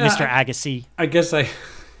 Mr. Agassi? I guess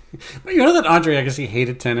But you know that Andre Agassi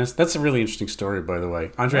hated tennis? That's a really interesting story, by the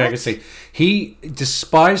way. Andre Agassi, he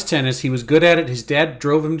despised tennis. He was good at it. His dad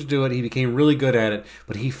drove him to do it. He became really good at it,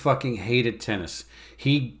 but he fucking hated tennis.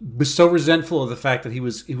 He was so resentful of the fact that he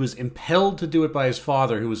was impelled to do it by his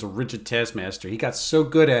father, who was a rigid taskmaster. He got so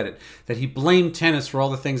good at it that he blamed tennis for all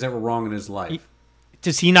the things that were wrong in his life.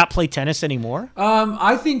 Does he not play tennis anymore?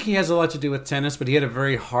 I think he has a lot to do with tennis, but he had a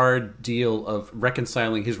very hard deal of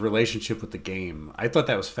reconciling his relationship with the game. I thought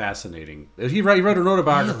that was fascinating. He wrote an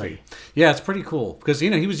autobiography. Really? Yeah, it's pretty cool because he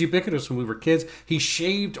was ubiquitous when we were kids. He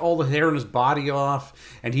shaved all the hair on his body off,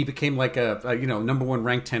 and he became like a number 1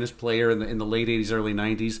 ranked tennis player in the late 80s, early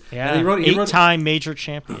 90s. Yeah, and he wrote 8-time major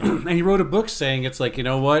champion. And he wrote a book saying it's like, you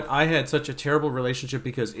know what? I had such a terrible relationship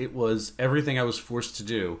because it was everything I was forced to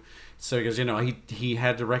do. So because he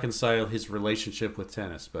had to reconcile his relationship with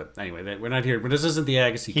tennis, but anyway, we're not here. But this isn't the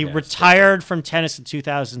Agassi. He cast. retired from tennis in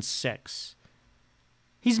 2006.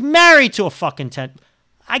 He's married to a fucking tennis.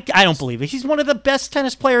 I don't believe it. He's one of the best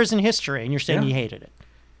tennis players in history, and you're saying he hated it.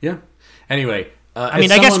 Yeah. Anyway, I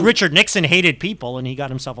guess Richard Nixon hated people, and he got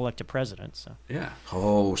himself elected president. So yeah.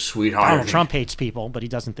 Oh, sweetheart. Donald Trump hates people, but he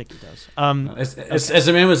doesn't think he does. As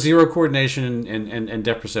a man with zero coordination and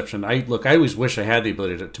depth perception, I always wish I had the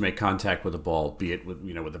ability to make contact with a ball, be it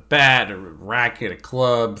with a bat, a racket, a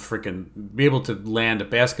club, freaking be able to land a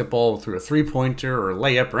basketball through a 3-pointer or a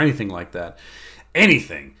layup or anything like that.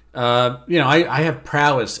 Anything. I have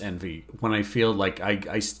prowess envy when I feel like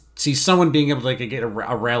I see someone being able to get a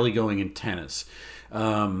rally going in tennis.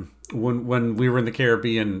 When we were in the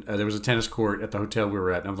Caribbean, there was a tennis court at the hotel we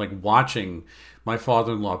were at, and I was like watching my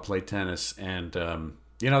father-in-law play tennis, and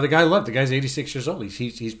the guy loved. The guy's 86 years old.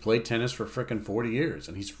 He's played tennis for frickin' 40 years,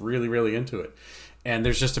 and he's really, really into it. And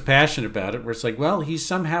there's just a passion about it where it's like, well, he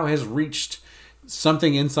somehow has reached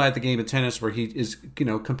something inside the game of tennis where he is,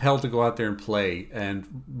 compelled to go out there and play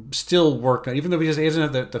and still work. Even though he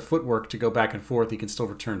doesn't have the footwork to go back and forth, he can still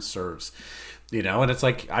return serves. And it's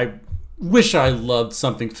like, I wish I loved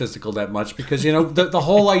something physical that much because, the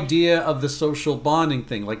whole idea of the social bonding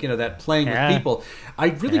thing, that playing with people, I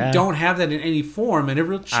really don't have that in any form. And a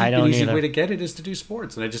real cheap and easy way to get it is to do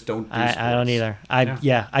sports. And I just don't do sports. I don't either. I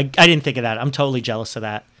didn't think of that. I'm totally jealous of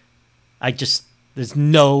that. There's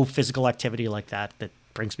no physical activity like that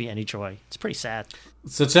brings me any joy. It's pretty sad.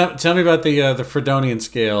 So tell me about the Fredonian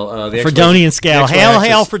scale. The Fredonian scale. Hail,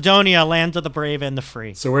 hail, Fredonia, land of the brave and the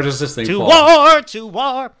free. So where does this thing fall? To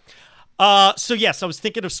war. So yes, I was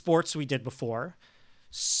thinking of sports we did before.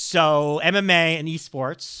 So MMA and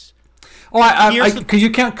esports. Oh, could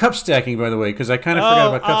you count cup stacking, by the way? Because I kind of forgot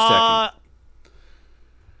about cup stacking.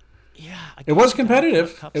 Yeah, It was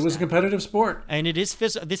competitive. Cup It was a stack. competitive sport. And it is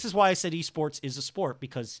physical. This is why I said esports is a sport,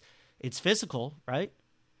 because it's physical, right?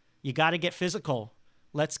 You got to get physical.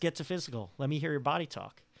 Let's get to physical. Let me hear your body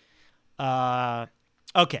talk.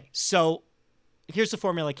 Okay, so here's the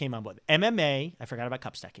formula I came up with. MMA, I forgot about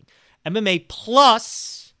cup stacking. MMA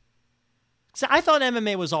plus, so I thought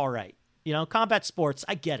MMA was all right. You know, combat sports,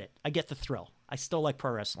 I get it. I get the thrill. I still like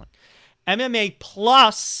pro wrestling. MMA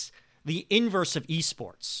plus the inverse of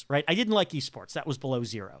esports, right? I didn't like esports. That was below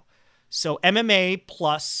zero. So MMA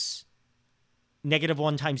plus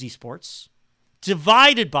 -1 times esports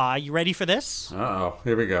divided by, you ready for this? Uh-oh,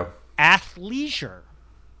 here we go. Athleisure,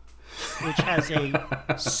 which has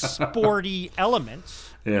a sporty element.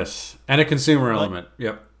 Yes, and a consumer element.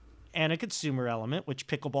 Yep. And a consumer element, which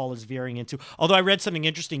pickleball is veering into. Although I read something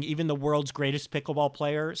interesting, even the world's greatest pickleball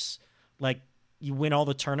players, like you win all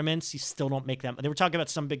the tournaments, you still don't make them. They were talking about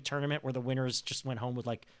some big tournament where the winners just went home with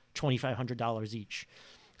like $2,500 each.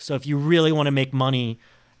 So if you really want to make money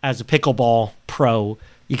as a pickleball pro,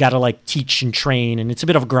 you got to like teach and train, and it's a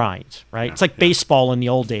bit of a grind, right? Yeah, it's like baseball in the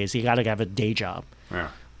old days. You got to have a day job. Yeah.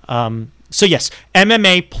 So yes,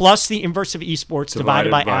 MMA plus the inverse of esports divided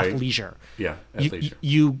by athleisure. Yeah, athleisure.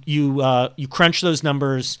 You crunch those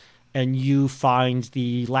numbers and you find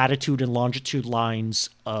the latitude and longitude lines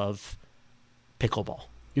of pickleball.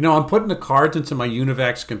 You know, I'm putting the cards into my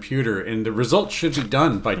Univax computer, and the results should be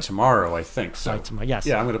done by tomorrow, I think. So, Yes.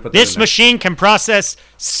 Yeah, I'm going to put this that in machine can process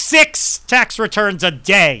 6 tax returns a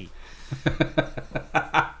day.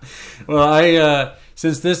 Well,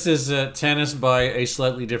 since this is tennis by a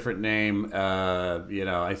slightly different name,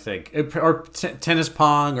 I think tennis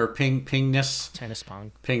pong or pingness. Tennis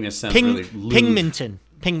pong. Pingness sounds really lewd. Pingminton.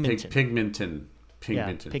 Pigmenton.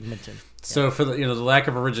 Yeah, pigmenton. So for the lack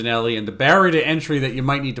of originality and the barrier to entry that you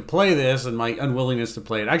might need to play this, and my unwillingness to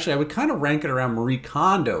play it, actually I would kind of rank it around Marie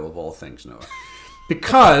Kondo of all things, Noah.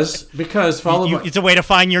 Because followed by, It's a way to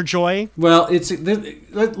find your joy. well, it's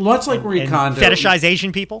lots like Marie Kondo. Fetishize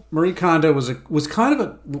Asian people. Marie Kondo was kind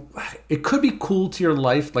of it could be cool to your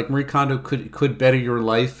life. Like Marie Kondo could better your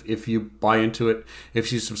life if you buy into it,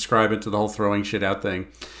 if you subscribe into the whole throwing shit out thing.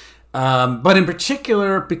 But in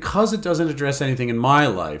particular, because it doesn't address anything in my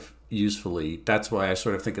life usefully, that's why I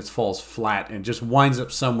sort of think it falls flat and just winds up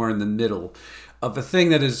somewhere in the middle of a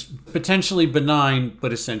thing that is potentially benign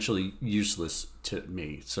but essentially useless to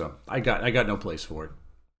me. So I got no place for it.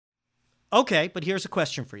 Okay, but here's a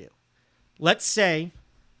question for you. Let's say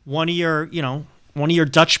one of your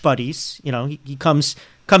Dutch buddies, he comes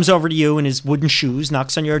over to you in his wooden shoes,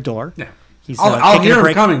 knocks on your door. Yeah. He's, I'll taking hear a him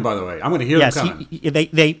break. coming, by the way. I'm going to hear him coming.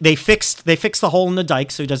 They fixed the hole in the dike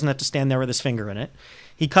so he doesn't have to stand there with his finger in it.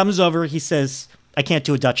 He comes over. He says, "I can't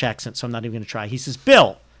do a Dutch accent, so I'm not even going to try." He says,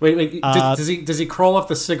 "Bill." Wait. Does he crawl off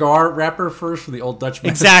the cigar wrapper first for the old Dutch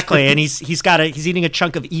man? Exactly, and he's eating a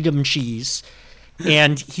chunk of Edam cheese,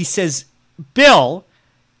 and he says, "Bill,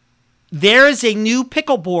 there is a new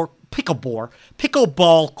pickleball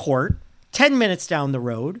court 10 minutes down the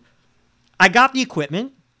road. I got the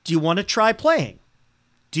equipment. Do you want to try playing?"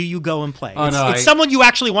 Do you go and play? It's someone you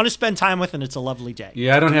actually want to spend time with, and it's a lovely day.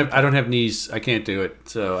 Yeah, I don't have knees. I can't do it.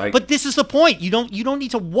 So But this is the point. You don't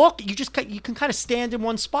need to walk. You can kind of stand in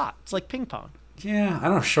one spot. It's like ping pong. Yeah, I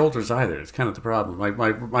don't have shoulders either. It's kind of the problem.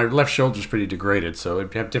 My left shoulder's pretty degraded, so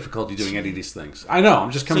I'd have difficulty doing any of these things. I know.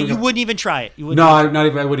 I'm just coming. So you wouldn't even try it. I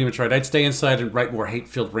wouldn't even try it. I'd stay inside and write more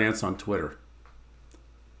hate-filled rants on Twitter.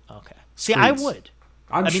 Okay. See, I would.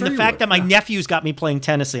 I mean, the fact that my nephew's got me playing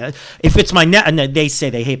tennis. If it's my and they say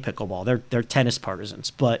they hate pickleball. They're tennis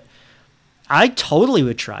partisans, but I totally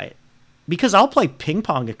would try it because I'll play ping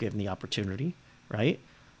pong if given the opportunity. Right?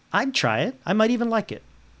 I'd try it. I might even like it.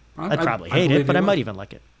 I'd probably hate it, but I might even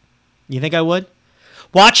like it. You think I would?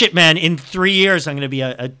 Watch it, man. In 3 years, I'm going to be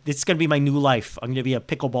it's going to be my new life. I'm going to be a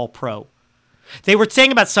pickleball pro. They were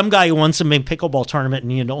saying about some guy who won some big pickleball tournament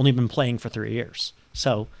and he had only been playing for 3 years.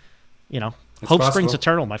 So, hope springs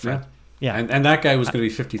eternal, my friend. Yeah. And that guy was going to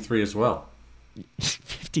be 53 as well.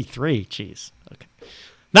 53? Jeez. Okay.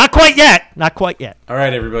 Not quite yet. All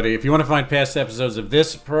right, everybody. If you want to find past episodes of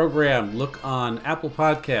this program, look on Apple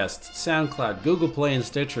Podcasts, SoundCloud, Google Play, and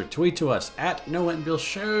Stitcher. Tweet to us at Noah and Bill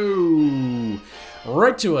Show.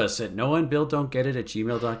 Write to us at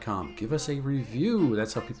noahandbilldon'tgetit@gmail.com. Give us a review.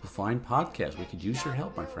 That's how people find podcasts. We could use your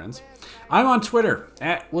help, my friends. I'm on Twitter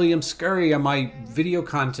at William Scurry, and my video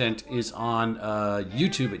content is on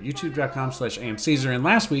YouTube at youtube.com/amcaesar. And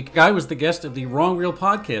last week, I was the guest of the Wrong Reel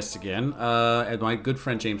podcast again, and my good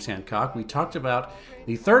friend James Hancock. We talked about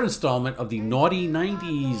the third installment of the Naughty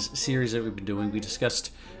 90s series that we've been doing. We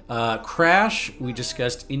discussed Crash, we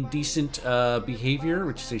discussed Indecent Behavior,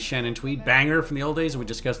 which is a Shannon Tweed banger from the old days, and we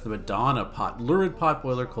discussed the Madonna lurid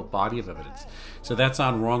potboiler called Body of Evidence. So that's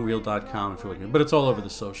on wrongreel.com if you're looking, but it's all over the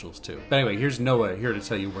socials too. But anyway, here's Noah here to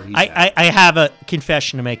tell you where he's at. I have a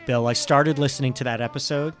confession to make, Bill. I started listening to that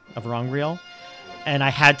episode of Wrong Reel, and I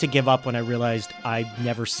had to give up when I realized I'd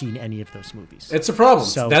never seen any of those movies. It's a problem.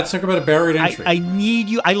 So that's talking about a buried entry. I need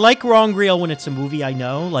you. I like Wrong Reel when it's a movie I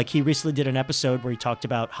know. Like, he recently did an episode where he talked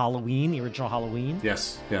about Halloween, the original Halloween.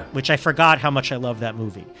 Yes, yeah. Which I forgot how much I love that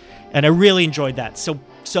movie. And I really enjoyed that. So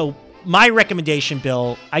my recommendation,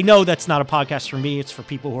 Bill, I know that's not a podcast for me. It's for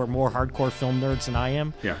people who are more hardcore film nerds than I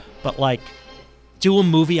am. Yeah. But, like, do a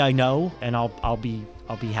movie I know, and I'll be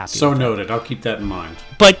happy. So noted. I'll keep that in mind.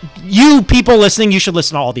 But you people listening, you should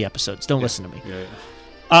listen to all the episodes. Don't listen to me.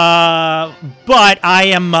 Yeah. But I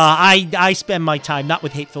am. I spend my time not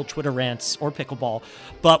with hate-filled Twitter rants or pickleball,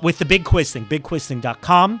 but with the Big Quiz Thing.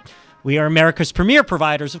 BigQuizThing.com. We are America's premier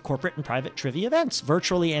providers of corporate and private trivia events,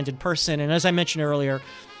 virtually and in person. And as I mentioned earlier,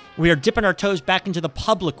 we are dipping our toes back into the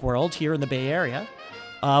public world here in the Bay Area,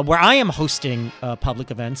 where I am hosting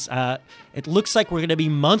public events. It looks like we're going to be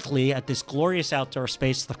monthly at this glorious outdoor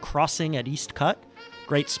space, The Crossing at East Cut.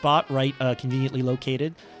 Great spot, right conveniently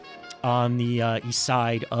located on the east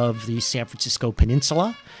side of the San Francisco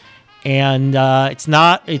Peninsula. And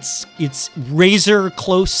it's razor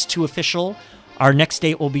close to official. Our next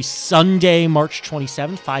date will be Sunday, March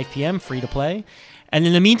 27th, 5 p.m., free to play. And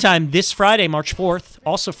in the meantime, this Friday, March 4th,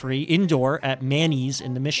 also free, indoor at Manny's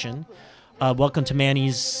in the Mission. Welcome to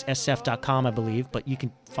Manny'sSF.com, I believe, but you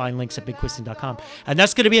can find links at BigQuizThing.com. And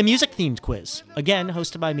that's going to be a music-themed quiz. Again,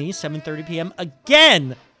 hosted by me, 7:30 p.m.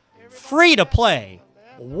 Again, free to play.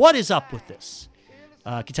 What is up with this?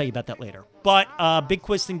 I can tell you about that later. But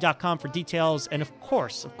BigQuizThing.com for details. And of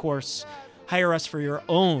course, hire us for your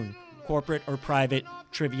own corporate or private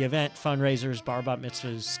trivia event, fundraisers, bar bat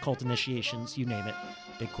mitzvahs, cult initiations, you name it.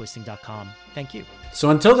 BigQuizThing.com. Thank you. So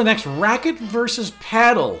until the next racket versus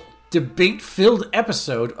paddle debate-filled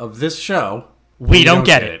episode of this show, we don't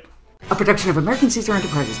get it. A production of American Caesar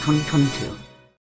Enterprises 2022.